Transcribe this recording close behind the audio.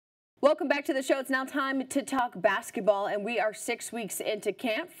Welcome back to the show. It's now time to talk basketball, and we are 6 weeks into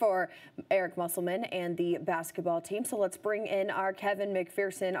camp for Eric Musselman and the basketball team. So let's bring in our Kevin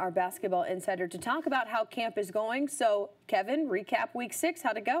McPherson, our basketball insider, to talk about how camp is going. So, Kevin, recap week 6.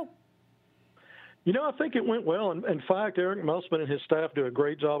 How'd it go? You know, I think it went well. In fact, Eric Musselman and his staff do a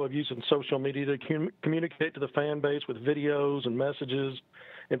great job of using social media to communicate to the fan base with videos and messages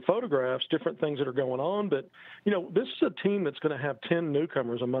and photographs, different things that are going on. But, you know, this is a team that's going to have 10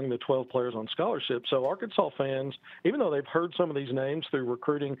 newcomers among the 12 players on scholarship. So Arkansas fans, even though they've heard some of these names through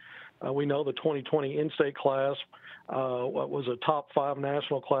recruiting, we know the 2020 in-state class was a top 5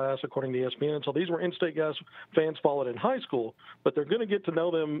 national class, according to ESPN. So these were in-state guys fans followed in high school, but they're going to get to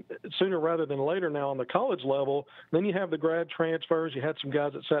know them sooner rather than later now on the college level. Then you have the grad transfers. You had some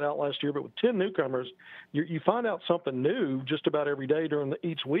guys that sat out last year, but with 10 newcomers, you find out something new just about every day during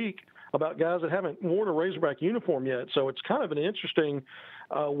each week about guys that haven't worn a Razorback uniform yet. So it's kind of an interesting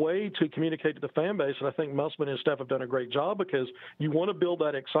way to communicate to the fan base, and I think Musselman and his staff have done a great job because you want to build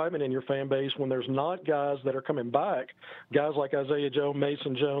that excitement in your fan base when there's not guys that are coming back, guys like Isaiah Joe,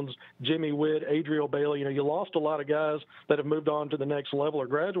 Mason Jones, Jimmy Witt, Adriel Bailey. You know, you lost a lot of guys that have moved on to the next level or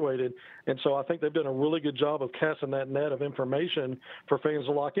graduated, and so I think they've done a really good job of casting that net of information for fans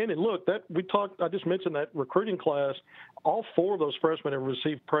to lock in. And look, I just mentioned that recruiting class. All 4 of those freshmen have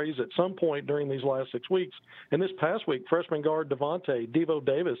received praise at some point during these last 6 weeks. And this past week, freshman guard Devo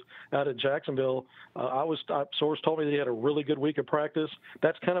Davis out of Jacksonville, source told me that he had a really good week of practice.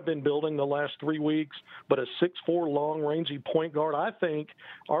 That's kind of been building the last 3 weeks. But a 6'4", long, rangy point guard, I think,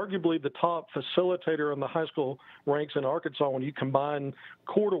 arguably the top facilitator in the high school ranks in Arkansas when you combine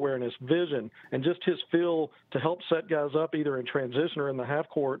court awareness, vision, and just his feel to help set guys up either in transition or in the half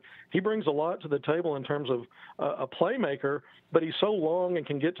court. He brings a lot to the table in terms of a playmaker, but he's so long and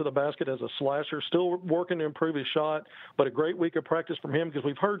can get to the basket as a slasher, still working to improve his shot, but a great week of practice from him because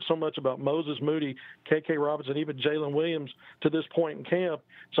we've heard so much about Moses Moody, K.K. Robinson, even Jalen Williams to this point in camp.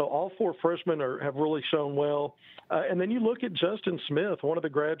 So all 4 freshmen have really shown well. And then you look at Justin Smith, one of the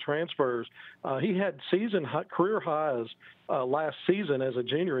grad transfers. He had career highs last season as a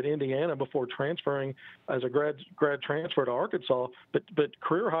junior at Indiana before transferring as a grad transfer to Arkansas. But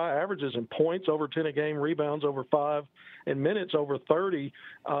career high averages in points over 10 a game, rebounds over 5, and minutes over 30.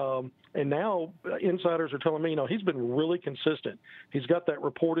 And now insiders are telling me, you know, he's been really consistent. He's got that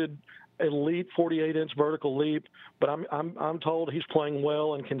reported elite 48-inch vertical leap, but I'm told he's playing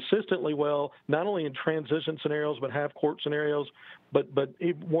well and consistently well, not only in transition scenarios but half-court scenarios. But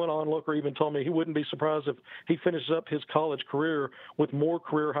one onlooker even told me he wouldn't be surprised if he finishes up his college career with more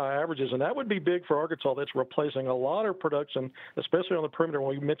career-high averages, and that would be big for Arkansas. That's replacing a lot of production, especially on the perimeter.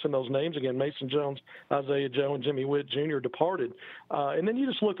 When we mention those names again, Mason Jones, Isaiah Joe, and Jimmy Witt Jr. departed. And then you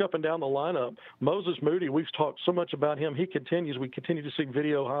just look up and down the lineup. Moses Moody, we've talked so much about him. We continue to see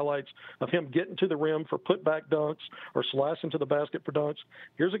video highlights of him getting to the rim for putback dunks or slashing to the basket for dunks.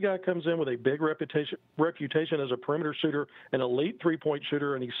 Here's a guy who comes in with a big reputation as a perimeter shooter, an elite three-point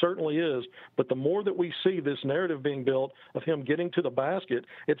shooter, and he certainly is. But the more that we see this narrative being built of him getting to the basket,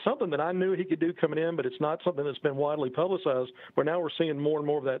 it's something that I knew he could do coming in, but it's not something that's been widely publicized. But now we're seeing more and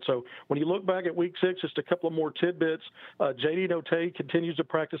more of that. So when you look back at week 6, just a couple of more tidbits. J.D. Notae continues to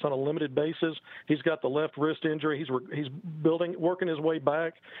practice on a limited basis. He's got the left wrist injury. He's working his way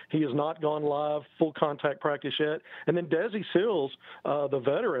back. He has not gone live, full contact practice yet. And then Desi Sills, the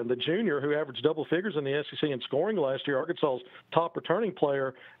veteran, the junior who averaged double figures in the SEC in scoring last year, Arkansas's top returning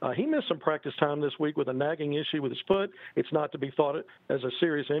player, he missed some practice time this week with a nagging issue with his foot. It's not to be thought as a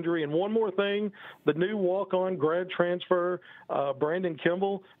serious injury. And one more thing, the new walk-on grad transfer, Brandon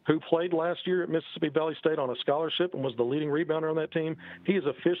Kimball, who played last year at Mississippi Valley State on a scholarship and was the leading rebounder on that team, he has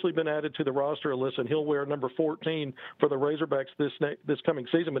officially been added to the roster, Alyssa, and he'll wear number 14 for the Razorbacks this coming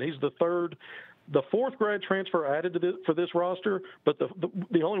season. But he's the 4th grad transfer added for this roster, but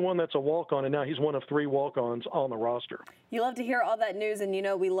the only one that's a walk-on, and now he's one of 3 walk-ons on the roster. You love to hear all that news, and you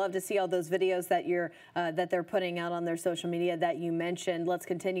know we love to see all those videos that they're putting out on their social media that you mentioned. Let's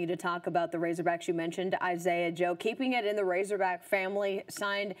continue to talk about the Razorbacks. You mentioned Isaiah Joe, keeping it in the Razorback family,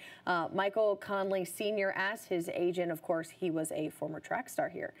 signed Michael Conley Sr. as his agent. Of course, he was a former track star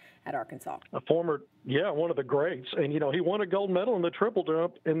here at Arkansas. One of the greats. And, you know, he won a gold medal in the triple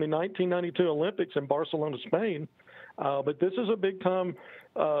jump in the 1992 Olympics in Barcelona, Spain. But this is a big-time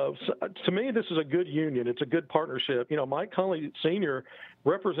To me, this is a good union. It's a good partnership. You know, Mike Conley Sr.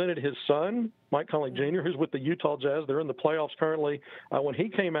 represented his son, Mike Conley Jr., who's with the Utah Jazz. They're in the playoffs currently. When he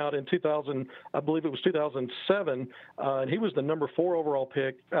came out in 2000, I believe it was 2007, and he was the number 4 overall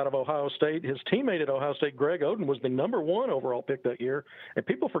pick out of Ohio State. His teammate at Ohio State, Greg Oden, was the number 1 overall pick that year. And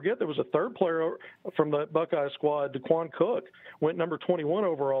people forget there was a third player from the Buckeye squad, DeQuan Cook, went number 21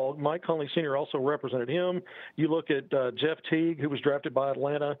 overall. Mike Conley Sr. also represented him. You look at Jeff Teague, who was drafted by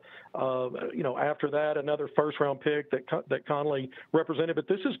Atlanta. You know, after that, another first-round pick that Conley represented. But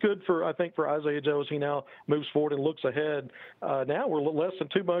this is good for, I think, for Isaiah Joe as he now moves forward and looks ahead. Now we're less than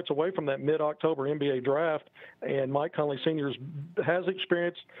 2 months away from that mid-October NBA draft, and Mike Conley Sr. has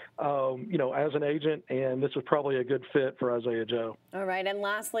experience, you know, as an agent, and this is probably a good fit for Isaiah Joe. All right, and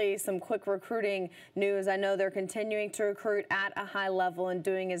lastly, some quick recruiting news. I know they're continuing to recruit at a high level and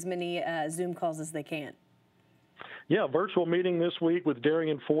doing as many Zoom calls as they can. Yeah, virtual meeting this week with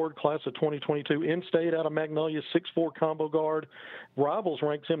Darian Ford, class of 2022, in-state out of Magnolia, 6'4" combo guard. Rivals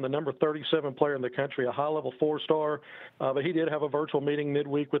ranks him the number 37 player in the country, a high-level 4-star. But he did have a virtual meeting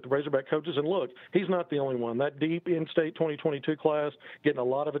midweek with the Razorback coaches. And look, he's not the only one. That deep in-state 2022 class getting a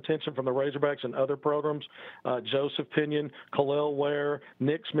lot of attention from the Razorbacks and other programs. Joseph Pinion, Khalil Ware,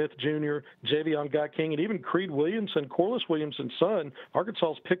 Nick Smith Jr., Javion Guy King, and even Creed Williamson, Corliss Williamson's son.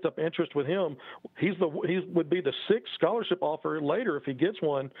 Arkansas has picked up interest with him. He would be the 6th scholarship offer later if he gets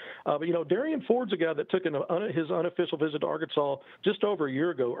one. But, you know, Darian Ford's a guy that took his unofficial visit to Arkansas just over a year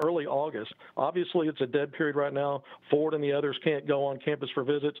ago, early August. Obviously, it's a dead period right now. Ford and the others can't go on campus for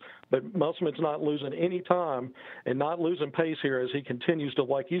visits, but Musselman's not losing any time and not losing pace here as he continues to,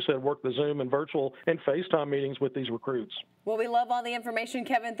 like you said, work the Zoom and virtual and FaceTime meetings with these recruits. Well, we love all the information,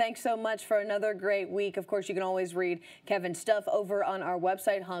 Kevin. Thanks so much for another great week. Of course, you can always read Kevin's stuff over on our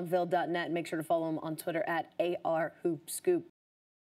website, hogville.net. Make sure to follow him on Twitter at ARHoopscoop.